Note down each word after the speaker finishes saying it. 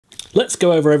Let's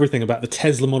go over everything about the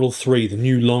Tesla Model 3, the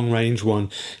new long-range one.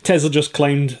 Tesla just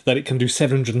claimed that it can do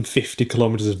 750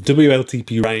 kilometers of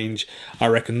WLTP range. I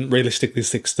reckon realistically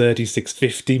 630,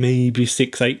 650, maybe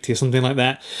 680 or something like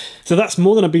that. So that's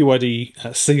more than a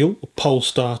BYD Seal, or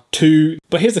Polestar 2.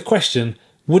 But here's the question.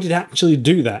 Would it actually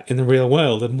do that in the real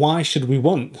world? And why should we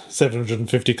want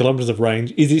 750 kilometers of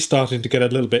range? Is it starting to get a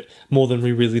little bit more than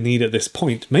we really need at this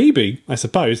point? Maybe, I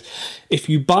suppose. If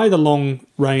you buy the long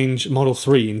range Model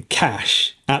 3 in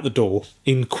cash at the door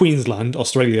in Queensland,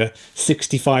 Australia,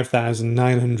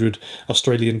 65,900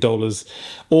 Australian dollars.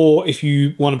 Or if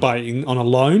you want to buy it on a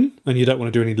loan and you don't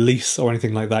want to do any lease or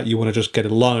anything like that, you want to just get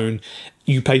a loan,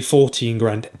 you pay 14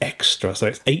 grand extra, so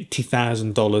it's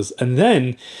 $80,000. And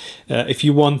then if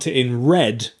you want it in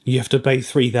red, you have to pay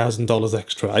 $3,000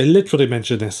 extra. I literally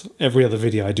mention this every other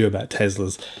video I do about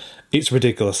Teslas. It's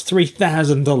ridiculous.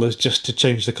 $3,000 just to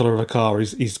change the colour of a car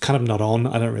is kind of not on.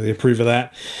 I don't really approve of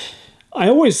that. I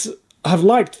always have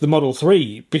liked the Model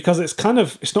 3 because it's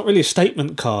not really a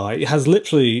statement car. It has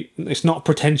it's not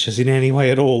pretentious in any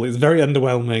way at all. It's very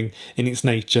underwhelming in its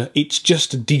nature. It's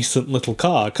just a decent little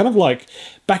car. Kind of like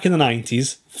back in the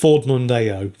 90s, Ford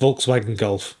Mondeo, Volkswagen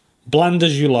Golf. Bland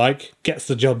as you like, gets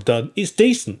the job done. It's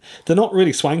decent. They're not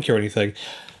really swanky or anything.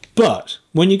 But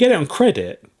when you get it on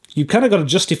credit, you kind of got to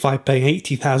justify paying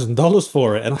 $80,000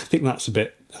 for it. And I think that's a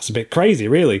bit crazy,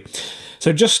 really.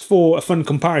 So just for a fun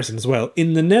comparison as well,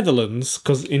 in the Netherlands,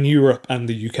 because in Europe and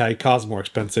the UK, cars are more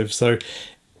expensive, so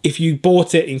if you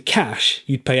bought it in cash,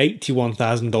 you'd pay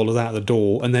 $81,000 out the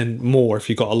door, and then more if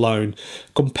you got a loan,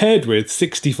 compared with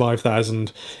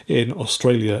 $65,000 in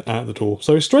Australia out the door.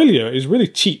 So Australia is really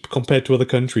cheap compared to other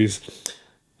countries.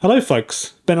 Hello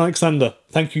folks, Ben Alexander.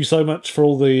 Thank you so much for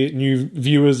all the new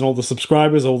viewers and all the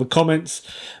subscribers, all the comments.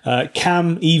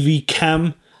 Cam, EV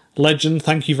Cam, legend,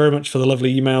 thank you very much for the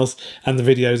lovely emails and the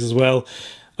videos as well.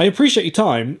 I appreciate your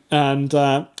time, and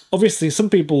obviously some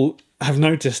people have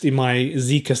noticed in my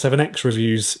Zeekr 7X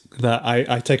reviews that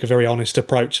I take a very honest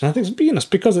approach, and I think it's honest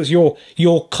because it's your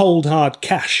cold hard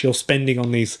cash you're spending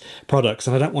on these products,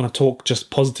 and I don't want to talk just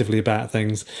positively about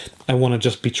things. I want to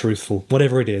just be truthful,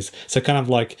 whatever it is. So kind of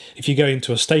like if you go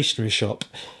into a stationery shop,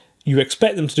 you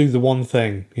expect them to do the one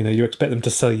thing, you expect them to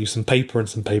sell you some paper and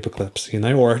some paper clips,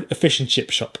 or a fish and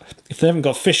chip shop. If they haven't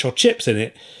got fish or chips in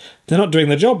it, they're not doing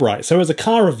their job right. So as a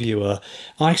car reviewer,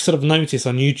 I sort of notice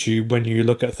on YouTube when you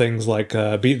look at things like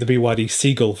the BYD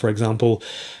Seal, for example,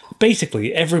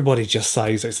 basically everybody just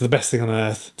says it's the best thing on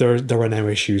earth, there are no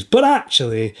issues. But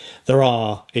actually, there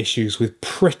are issues with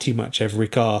pretty much every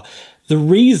car. The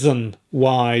reason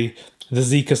why the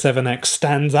Zeekr 7X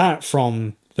stands out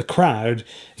from the crowd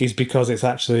is because it's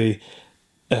actually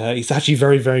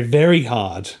very, very, very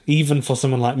hard, even for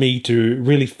someone like me, to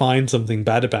really find something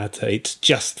bad about it. It's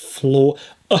just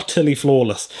utterly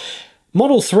flawless.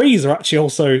 Model 3s are actually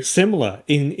also similar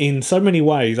in so many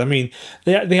ways. I mean,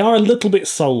 they are a little bit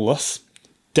soulless,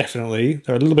 definitely.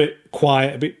 They're a little bit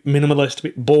quiet, a bit minimalist, a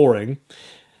bit boring,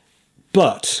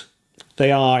 but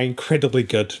they are incredibly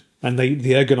good. And the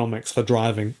ergonomics for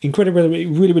driving, incredibly,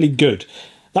 really, really good.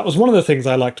 That was one of the things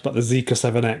I liked about the Zeekr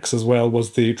 7X as well,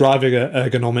 was the driving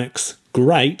ergonomics,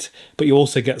 great, but you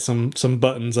also get some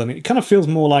buttons, and it kind of feels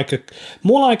more like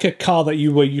a car that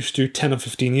you were used to 10 or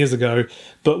 15 years ago,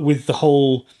 but with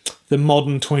the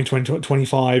modern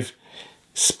 2025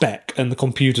 spec and the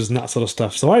computers and that sort of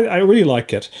stuff. So I really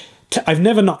like it. I've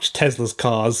never knocked Tesla's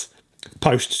cars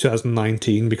post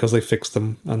 2019 because they fixed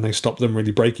them and they stopped them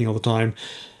really breaking all the time.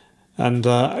 And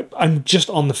I'm just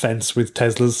on the fence with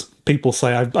Teslas. People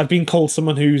say I've been called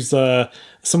someone who's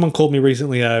someone called me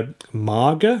recently a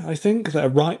MAGA, I think, a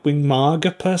right-wing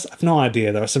MAGA person. I've no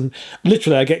idea. There are some,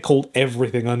 literally I get called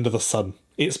everything under the sun.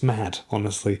 It's mad,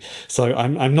 honestly. So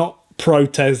I'm not pro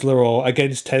Tesla or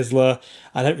against Tesla.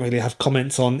 I don't really have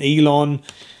comments on Elon,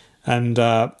 and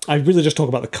I really just talk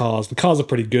about the cars. The cars are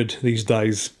pretty good these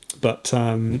days, but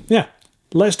yeah,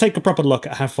 let's take a proper look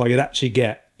at how far you'd actually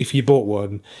get if you bought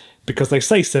one. Because they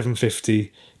say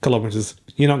 750 kilometers,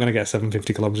 you're not going to get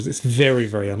 750 kilometers. It's very,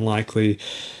 very unlikely.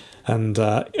 And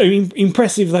I mean,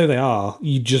 impressive though they are,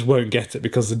 you just won't get it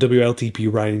because the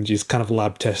WLTP range is kind of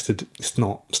lab tested. It's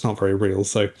not very real.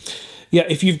 So yeah,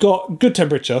 if you've got good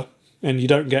temperature and you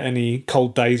don't get any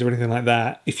cold days or anything like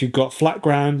that, if you've got flat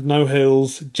ground, no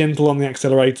hills, gentle on the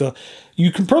accelerator,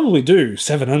 you can probably do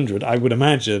 700, I would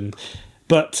imagine.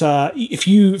 But if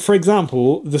you, for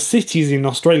example, the cities in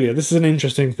Australia, this is an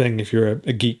interesting thing if you're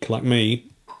a geek like me.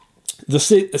 The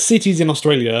cities in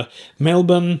Australia,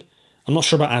 Melbourne, I'm not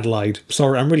sure about Adelaide.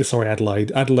 Sorry, I'm really sorry,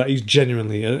 Adelaide. Adelaide is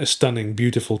genuinely a stunning,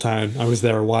 beautiful town. I was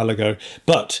there a while ago.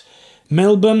 But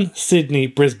Melbourne, Sydney,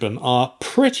 Brisbane are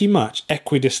pretty much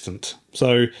equidistant.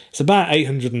 So it's about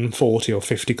 840 or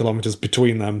 50 kilometres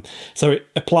between them. So it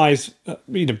applies,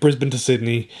 Brisbane to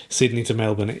Sydney, Sydney to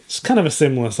Melbourne. It's kind of a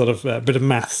similar sort of bit of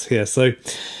maths here. So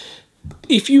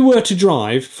if you were to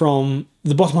drive from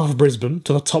the bottom half of Brisbane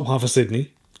to the top half of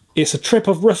Sydney, it's a trip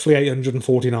of roughly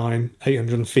 849,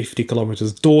 850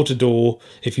 kilometres door to door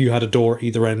if you had a door at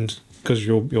either end because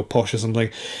you're posh or something,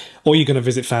 or you're going to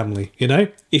visit family,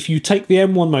 If you take the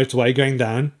M1 motorway going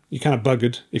down, you're kind of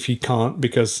buggered if you can't,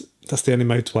 because that's the only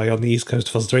motorway on the east coast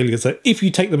of Australia. So if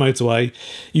you take the motorway,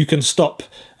 you can stop,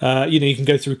 you can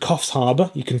go through Coffs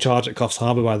Harbour. You can charge at Coffs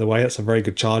Harbour, by the way. That's a very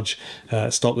good charge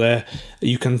stop there.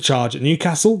 You can charge at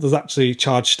Newcastle. There's actually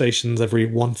charge stations every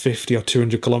 150 or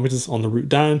 200 kilometres on the route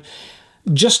down.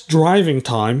 Just driving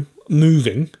time,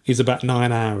 moving, is about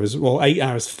 9 hours, well, 8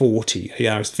 hours 40, 8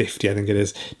 hours 50, I think it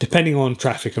is, depending on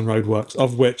traffic and roadworks,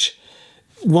 of which,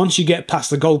 once you get past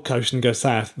the Gold Coast and go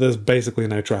south, there's basically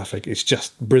no traffic. It's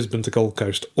just Brisbane to Gold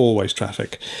Coast, always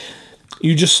traffic.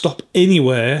 You just stop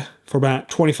anywhere for about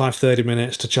 25-30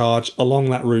 minutes to charge along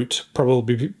that route,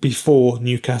 probably before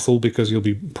Newcastle, because you'll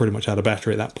be pretty much out of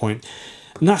battery at that point.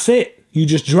 And that's it. You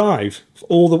just drive.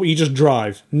 You just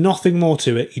drive. Nothing more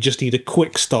to it. You just need a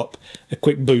quick stop, a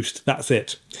quick boost. That's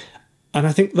it. And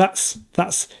I think that's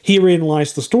herein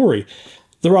lies the story.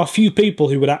 There are few people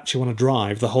who would actually want to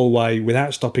drive the whole way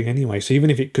without stopping anyway. So even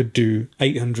if it could do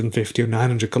 850 or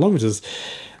 900 kilometres,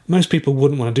 most people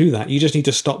wouldn't want to do that. You just need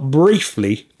to stop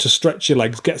briefly to stretch your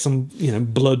legs, get some,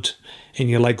 blood in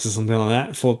your legs or something like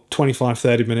that for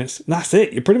 25-30 minutes. That's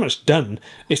it. You're pretty much done.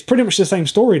 It's pretty much the same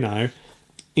story now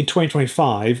in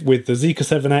 2025 with the Zeekr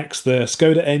 7X, the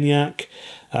Skoda Enyaq,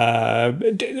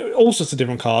 all sorts of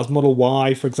different cars. Model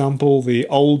Y, for example, the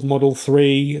old Model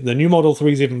 3, the new Model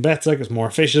 3 is even better because more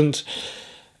efficient.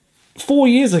 5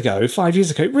 years ago,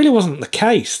 it really wasn't the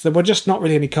case. There were just not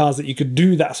really any cars that you could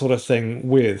do that sort of thing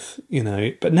with,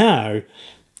 But now,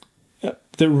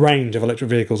 the range of electric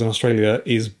vehicles in Australia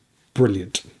is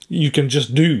brilliant. You can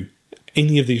just do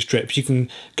any of these trips. You can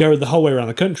go the whole way around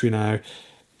the country now,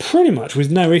 pretty much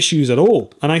with no issues at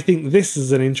all. And I think this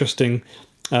is an interesting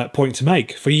point to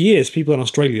make. For years, people in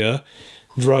Australia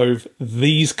drove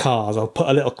these cars. I'll put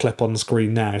a little clip on the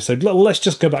screen now. So let's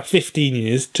just go back 15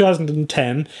 years.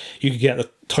 2010, you could get the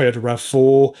Toyota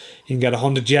RAV4, you can get a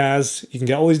Honda Jazz, you can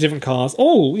get all these different cars.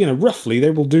 All, roughly,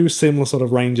 they will do similar sort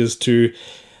of ranges to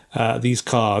these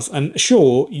cars. And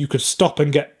sure, you could stop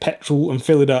and get petrol and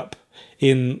fill it up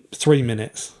in 3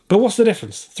 minutes. But what's the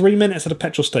difference? 3 minutes at a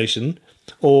petrol station,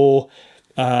 or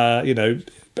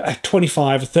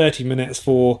 25 or 30 minutes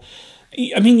for,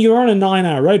 you're on a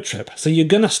 9-hour road trip, so you're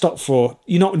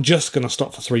not just going to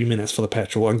stop for 3 minutes for the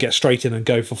petrol and get straight in and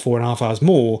go for 4.5 hours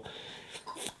more.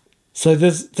 So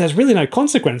there's really no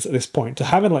consequence at this point to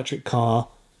have an electric car,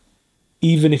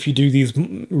 even if you do these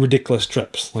ridiculous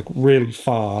trips, like really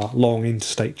far, long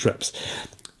interstate trips.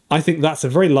 I think that's a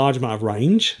very large amount of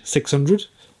range, 600,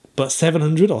 but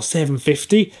 700 or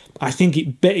 750, I think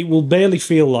it will barely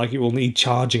feel like it will need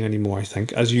charging anymore, I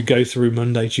think, as you go through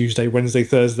Monday, Tuesday, Wednesday,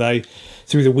 Thursday,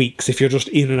 through the weeks, if you're just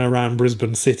in and around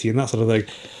Brisbane City and that sort of thing.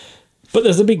 But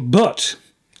there's a big but,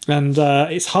 and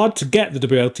it's hard to get the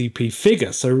WLTP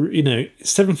figure. So,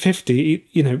 750,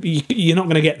 you're not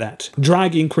going to get that.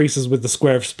 Drag increases with the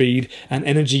square of speed, and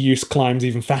energy use climbs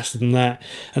even faster than that.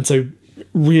 And so,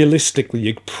 realistically,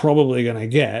 you're probably going to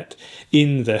get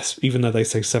in this, even though they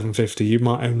say 750, you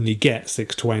might only get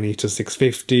 620 to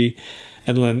 650.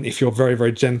 And then if you're very,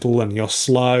 very gentle and you're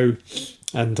slow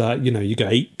and, you go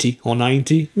 80 or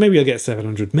 90, maybe you'll get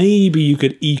 700. Maybe you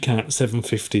could eke out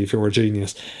 750 if you're a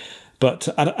genius. But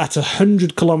at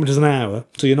 100 kilometres an hour,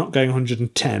 so you're not going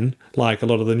 110 like a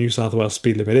lot of the New South Wales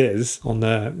speed limit is on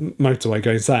the motorway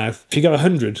going south. If you go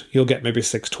 100, you'll get maybe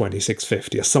 620,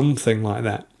 650 or something like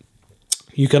that.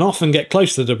 You can often get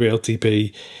close to the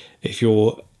WLTP if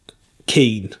you're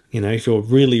keen, if you're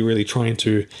really, really trying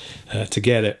to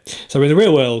get it. So in the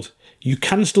real world, you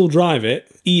can still drive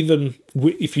it, even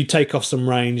if you take off some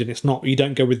range and you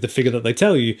don't go with the figure that they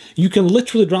tell you. You can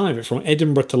literally drive it from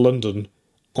Edinburgh to London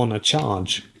on a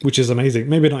charge, which is amazing.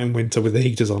 Maybe not in winter with the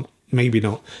heaters on, maybe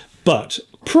not, but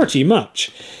pretty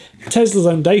much. Tesla's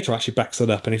own data actually backs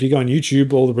it up, and if you go on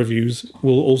YouTube, all the reviews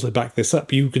will also back this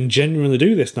up. You can genuinely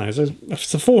do this now. So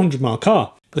it's a 400-mile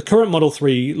car. The current Model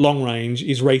 3 long range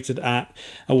is rated at,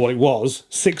 what it was,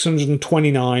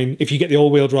 629, if you get the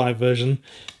all-wheel drive version,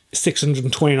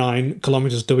 629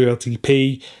 kilometres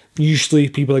WLTP. Usually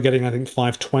people are getting, I think,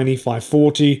 520,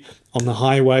 540 on the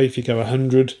highway if you go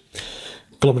 100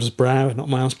 kilometres per hour, not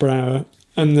miles per hour.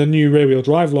 And the new rear-wheel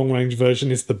drive long-range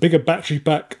version is the bigger battery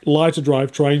pack, lighter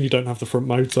drivetrain. You don't have the front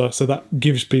motor, so that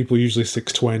gives people usually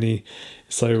 620.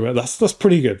 So that's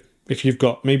pretty good. If you've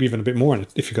got maybe even a bit more in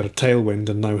it, if you've got a tailwind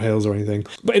and no hails or anything.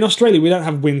 But in Australia, we don't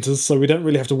have winters, so we don't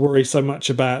really have to worry so much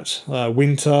about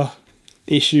winter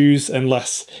issues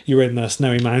unless you're in the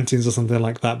snowy mountains or something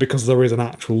like that, because there is an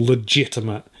actual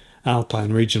legitimate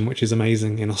alpine region, which is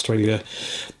amazing in Australia.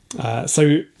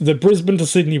 So the Brisbane to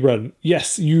Sydney run,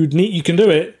 yes, you can do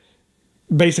it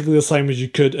basically the same as you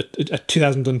could a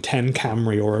 2010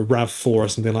 Camry or a RAV4 or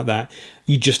something like that.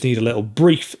 You just need a little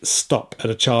brief stop at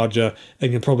a charger,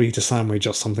 and you'll probably eat a sandwich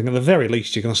or something. At the very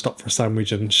least, you're going to stop for a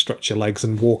sandwich and stretch your legs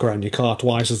and walk around your car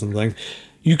twice or something.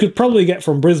 You could probably get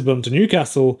from Brisbane to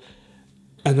Newcastle,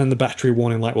 and then the battery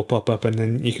warning light will pop up, and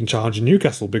then you can charge in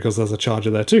Newcastle because there's a charger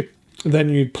there too. Then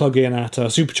you plug in at a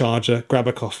supercharger, grab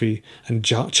a coffee, and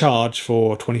charge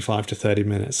for 25 to 30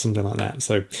 minutes, something like that.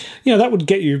 So, you know, that would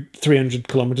get you 300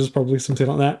 kilometers, probably, something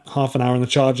like that. Half an hour on the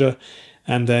charger,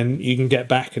 and then you can get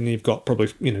back, and you've got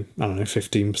probably, you know, I don't know,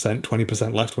 15%,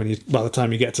 20% left by the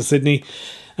time you get to Sydney.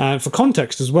 For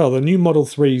context as well, the new Model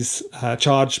 3's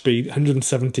charge speed,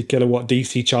 170 kilowatt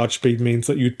DC charge speed, means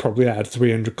that you'd probably add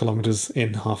 300 kilometers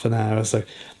in half an hour. So,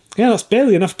 yeah, that's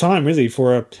barely enough time, really,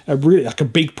 for a really, like a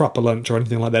big proper lunch or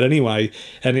anything like that anyway.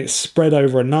 And it's spread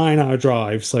over a 9-hour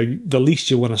drive, so the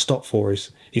least you want to stop for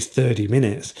is 30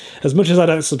 minutes. As much as I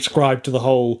don't subscribe to the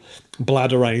whole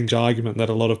bladder range argument that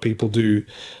a lot of people do,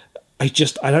 I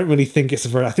don't really think it's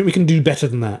I think we can do better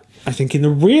than that. I think in the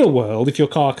real world, if your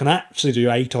car can actually do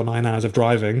 8 or 9 hours of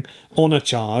driving on a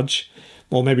charge,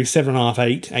 or maybe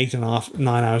 7.5, 8.5,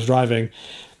 9 hours driving,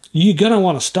 you're going to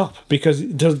want to stop, because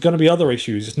there's going to be other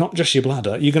issues. It's not just your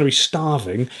bladder. You're going to be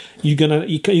starving. You're going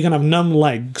to have numb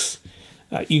legs.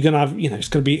 You're going to have, you know, it's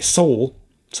going to be sore.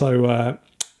 So,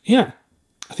 yeah,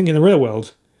 I think in the real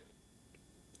world,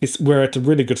 we're at a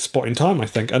really good spot in time, I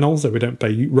think. And also, we don't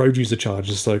pay road user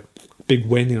charges, so big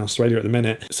win in Australia at the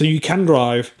minute. So you can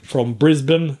drive from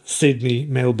Brisbane, Sydney,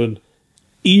 Melbourne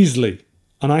easily.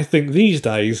 And I think these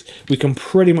days, we can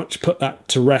pretty much put that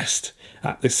to rest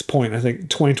at this point. I think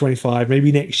 2025,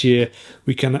 maybe next year,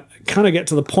 we can kind of get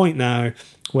to the point now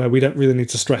where we don't really need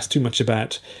to stress too much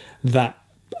about that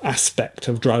aspect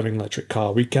of driving an electric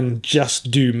car. We can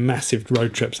just do massive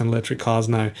road trips in electric cars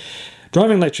now.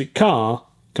 Driving an electric car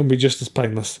can be just as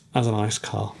painless as an ICE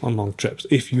car on long trips,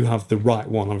 if you have the right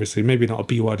one, obviously. Maybe not a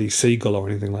BYD Seal or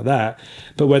anything like that,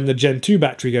 but when the Gen 2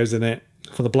 battery goes in it,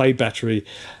 for the Blade battery,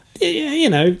 you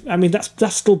know, I mean,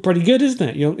 that's still pretty good, isn't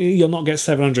it? You'll not get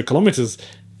 700 kilometers,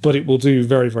 but it will do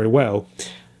very, very well.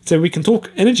 So we can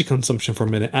talk energy consumption for a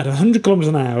minute. At 100 kilometers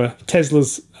an hour,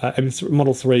 Tesla's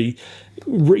Model 3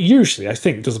 usually, I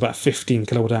think, does about 15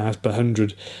 kilowatt hours per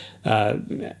 100,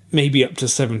 maybe up to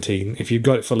 17 if you've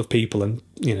got it full of people and,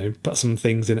 you know, put some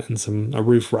things in it and a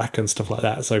roof rack and stuff like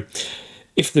that. So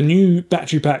if the new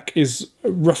battery pack is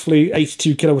roughly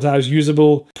 82 kilowatt hours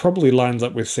usable, probably lines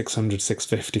up with 600,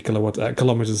 650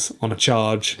 kilometers on a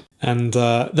charge. And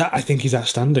that, I think, is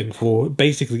outstanding for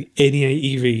basically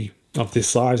any EV of this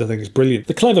size. I think it's brilliant.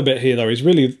 The clever bit here, though, is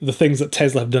really the things that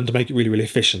Tesla have done to make it really, really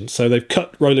efficient. So they've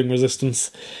cut rolling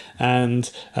resistance,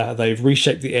 and they've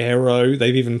reshaped the aero.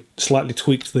 They've even slightly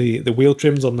tweaked the wheel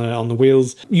trims on the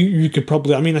wheels. You could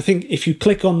probably, I mean, I think if you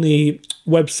click on the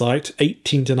website,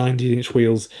 18 to 19-inch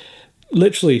wheels,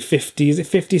 literally 50,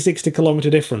 60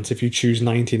 kilometer difference if you choose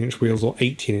 19-inch wheels or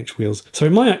 18-inch wheels. So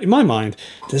in my mind,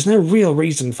 there's no real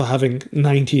reason for having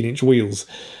 19-inch wheels,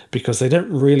 because they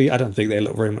don't really, I don't think they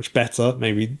look very much better.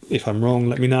 Maybe if I'm wrong,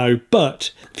 let me know.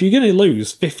 But if you're going to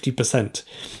lose 50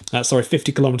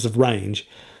 kilometers of range,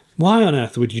 why on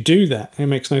earth would you do that? It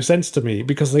makes no sense to me,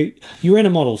 because you're in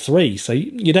a Model 3, so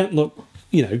you don't look,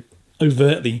 you know,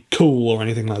 overtly cool or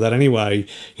anything like that anyway.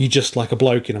 You're just like a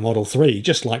bloke in a Model 3,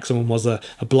 just like someone was a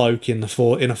bloke in a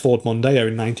Ford Mondeo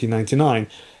in 1999.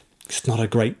 It's not a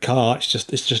great car. It's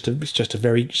just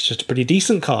a pretty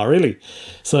decent car, really.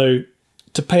 So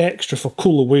to pay extra for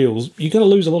cooler wheels, you're going to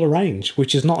lose a lot of range,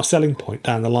 which is not a selling point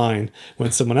down the line when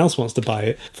someone else wants to buy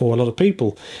it for a lot of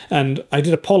people. And I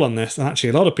did a poll on this, and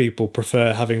actually a lot of people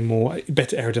prefer having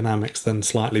better aerodynamics than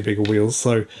slightly bigger wheels.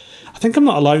 So I think I'm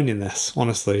not alone in this,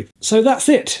 honestly. So that's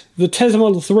it. The Tesla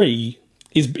Model 3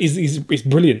 is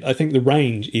brilliant. I think the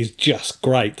range is just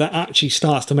great. That actually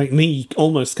starts to make me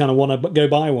almost kind of want to go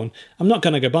buy one. I'm not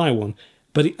going to go buy one,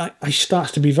 but it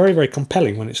starts to be very, very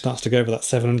compelling when it starts to go over that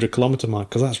 700 kilometer mark,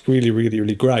 because that's really, really,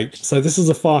 really great. So this is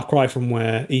a far cry from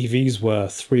where EVs were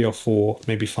 3 or 4,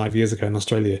 maybe 5 years ago in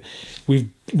Australia. We've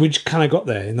kind of got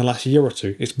there in the last year or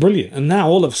two. It's brilliant. And now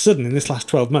all of a sudden in this last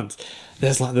 12 months,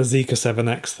 there's like the Zeekr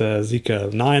 7X, the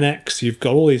Zeekr 9X. You've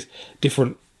got all these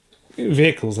different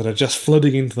vehicles that are just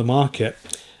flooding into the market,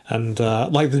 and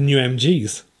like the new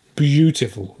MGs.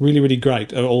 Beautiful, really, really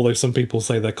great. Although some people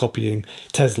say they're copying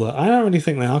Tesla, I don't really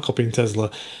think they are copying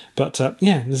Tesla. But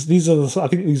yeah, these are I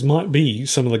think these might be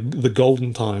some of the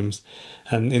golden times,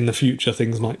 and in the future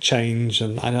things might change,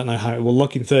 and I don't know how it will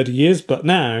look in 30 years. But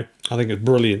now I think it's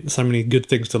brilliant. So many good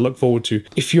things to look forward to.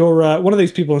 If you're one of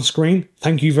these people on screen,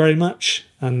 thank you very much.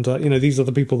 And, you know, these are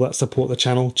the people that support the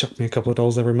channel. Chuck me a couple of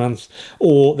dollars every month.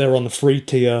 Or they're on the free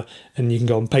tier, and you can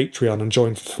go on Patreon and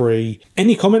join for free.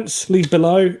 Any comments, leave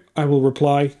below. I will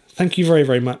reply. Thank you very,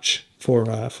 very much for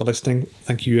listening.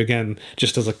 Thank you again.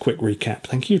 Just as a quick recap,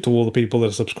 thank you to all the people that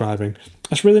are subscribing.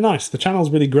 That's really nice. The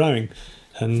channel's really growing,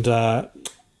 and I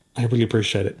really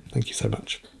appreciate it. Thank you so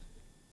much.